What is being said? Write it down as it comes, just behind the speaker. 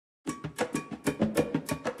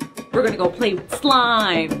we're gonna go play with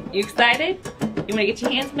slime. You excited? You wanna get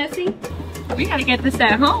your hands messy? We gotta get this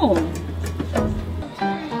at home.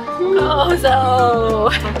 Kozo.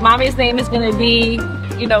 Mommy's name is gonna be,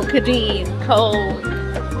 you know, Kadeen,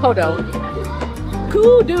 Kodo.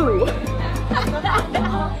 Kudu.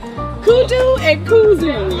 Kudu and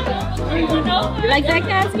Kuzu. You like that,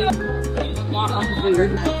 Kazzy?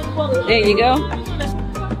 There you go.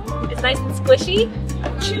 It's nice and squishy.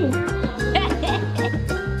 Chew.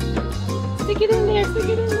 Stick it in there, stick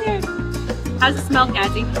it in there. How's it smell,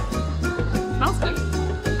 Kazzy? Smells good.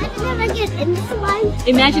 I get in the slime.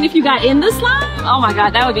 Imagine if you got in the slime. Oh my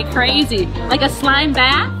god, that would be crazy. Like a slime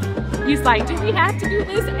bath. He's like, do we have to do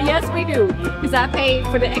this? Yes, we do. Because I paid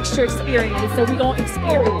for the extra experience, so we're going to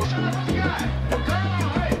experience.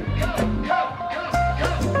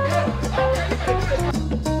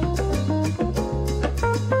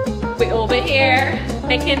 We're over here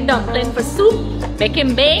making dumpling for soup,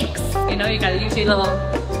 making bakes. You know, you gotta use your little,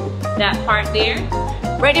 that part there.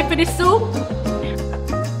 Ready for the soup?